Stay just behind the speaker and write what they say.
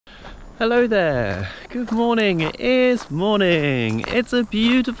Hello there, good morning, it is morning. It's a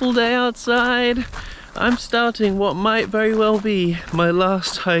beautiful day outside. I'm starting what might very well be my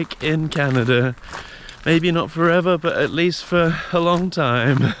last hike in Canada. Maybe not forever, but at least for a long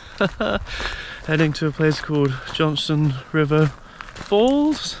time. Heading to a place called Johnson River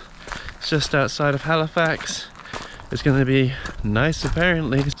Falls. It's just outside of Halifax. It's going to be nice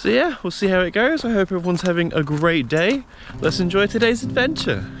apparently. So yeah, we'll see how it goes. I hope everyone's having a great day. Let's enjoy today's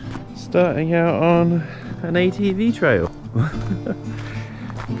adventure. Starting out on an ATV trail.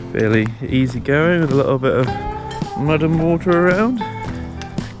 Fairly easy going with a little bit of mud and water around.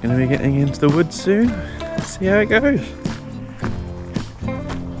 Gonna be getting into the woods soon. See how it goes.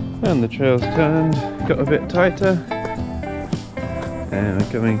 And the trail's turned, got a bit tighter. And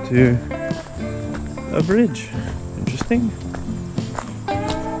we're coming to a bridge. Interesting.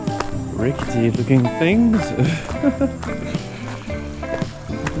 Rickety looking things.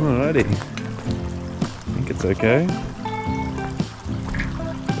 Alrighty. I think it's okay.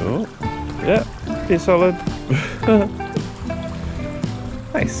 Oh, yeah, pretty solid.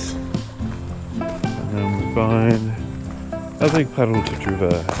 Nice. And then we find a big puddle to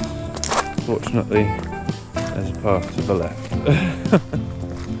traverse. Fortunately, there's a path to the left.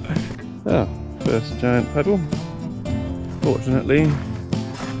 Oh, first giant puddle. Fortunately,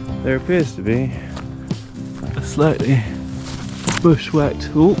 there appears to be a slightly bushwhacked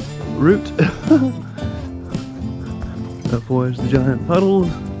route. Avoids the giant puddles.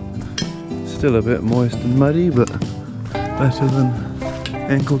 Still a bit moist and muddy, but better than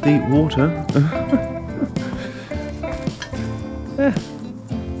ankle deep water. Yeah,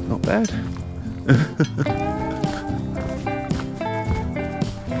 not bad.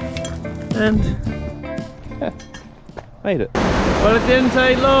 And yeah, made it. Well, it didn't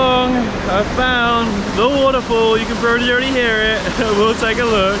take long. I found the waterfall. You can probably already hear it. We'll take a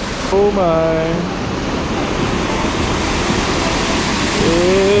look. Oh my.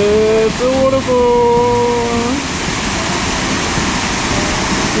 It's a waterfall.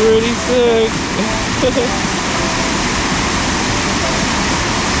 Pretty sick.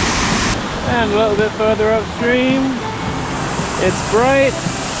 And a little bit further upstream, it's bright.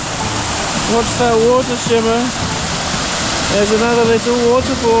 Watch that water shimmer. There's another little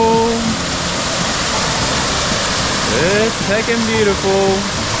waterfall. It's heckin' beautiful.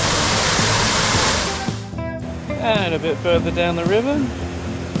 And a bit further down the river,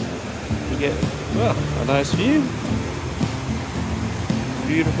 we get, well, a nice view.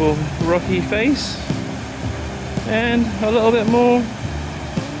 Beautiful rocky face. And a little bit more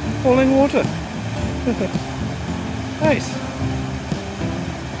falling water. Nice.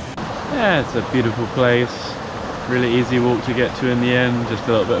 Yeah, it's a beautiful place. Really easy walk to get to in the end, just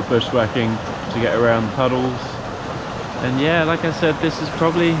a little bit of bushwhacking to get around the puddles. And yeah, like I said, this is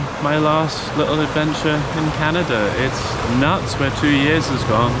probably my last little adventure in Canada. It's nuts where 2 years has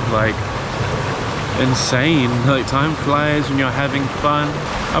gone, like insane. Like time flies when you're having fun.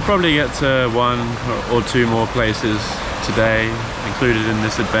 I'll probably get to one or two more places today, included in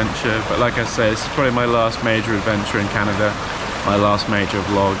this adventure. But like I say, this is probably my last major adventure in Canada, my last major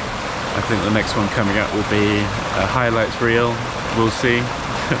vlog. I think the next one coming up will be a highlights reel. We'll see.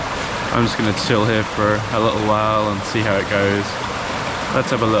 I'm just going to chill here for a little while and see how it goes.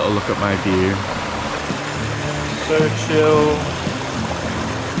 Let's have a little look at my view. So chill,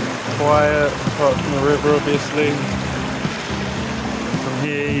 quiet, apart from the river obviously. From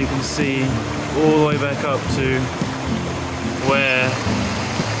here you can see all the way back up to where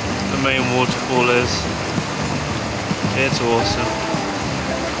the main waterfall is. It's awesome.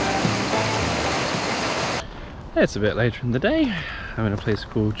 It's a bit later in the day. I'm in a place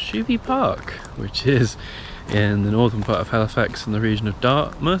called Shubie Park, which is in the northern part of Halifax in the region of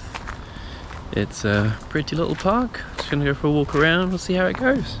Dartmouth. It's a pretty little park. Just gonna go for a walk around, we'll see how it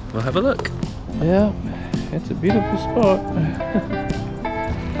goes. We'll have a look. Yeah, it's a beautiful spot.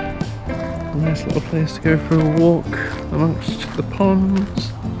 Nice little place to go for a walk amongst the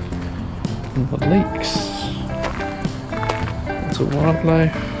ponds and the lakes. Lots of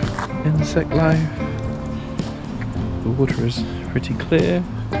wildlife, insect life. The water is pretty clear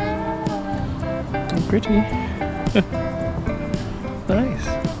and pretty. Nice.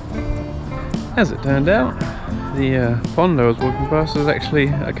 As it turned out, the pond I was walking past was actually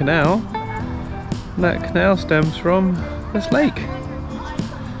a canal, and that canal stems from this lake.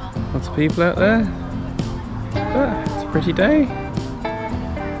 Lots of people out there, but it's a pretty day.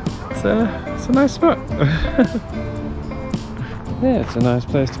 It's a nice spot. Yeah, it's a nice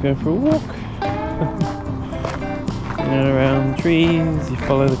place to go for a walk. Around the trees, you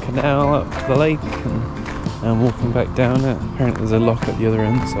follow the canal up to the lake, and and walking back down it. Apparently there's a lock at the other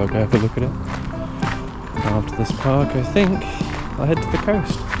end, so I'll go have a look at it. After this park, I think I'll head to the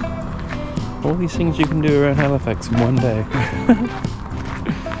coast. All these things you can do around Halifax in one day.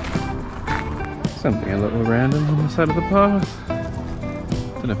 Something a little random on the side of the path.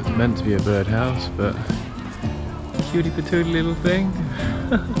 Don't know if it's meant to be a birdhouse, but cutie patootie little thing.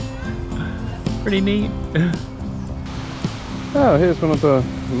 Pretty neat. Oh, here's one of the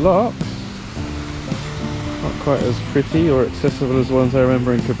locks. Not quite as pretty or accessible as the ones I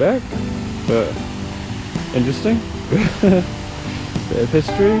remember in Quebec, but interesting. Bit of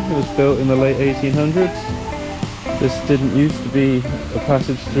history. It was built in the late 1800s. This didn't used to be a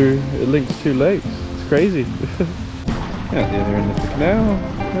passage through. It links two lakes. It's crazy. At the other end of the canal,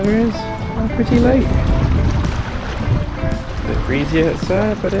 there is a pretty lake. A bit breezy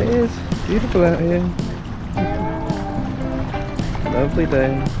outside, but it is beautiful out here. Lovely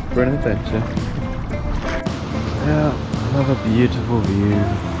day for an adventure. Yeah, another beautiful view.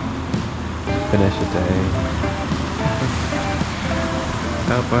 Finish a day.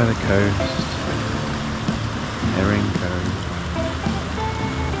 Out by the coast. Herring Cove.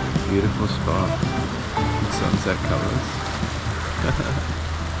 Beautiful spot. Sunset colours.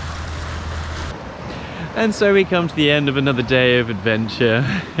 And so we come to the end of another day of adventure.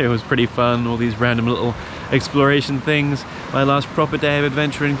 It was pretty fun, all these random little exploration things. My last proper day of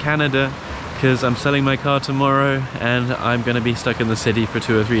adventure in Canada, because I'm selling my car tomorrow and I'm going to be stuck in the city for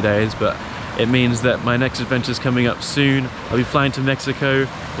 2 or 3 days, but it means that my next adventure is coming up soon. I'll be flying to Mexico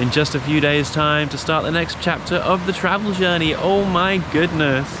in just a few days' time to start the next chapter of the travel journey. Oh my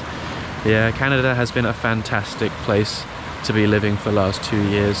goodness. Yeah, Canada has been a fantastic place to be living for the last 2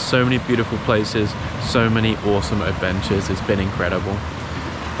 years. So many beautiful places, so many awesome adventures. It's been incredible.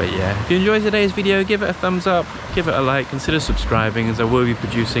 But yeah, if you enjoyed today's video, give it a thumbs up, give it a like, consider subscribing, as I will be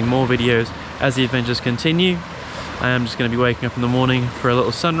producing more videos as the adventures continue. I am just going to be waking up in the morning for a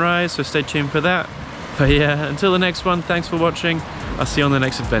little sunrise, so stay tuned for that. But yeah, until the next one, thanks for watching. I'll see you on the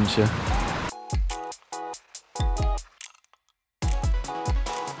next adventure.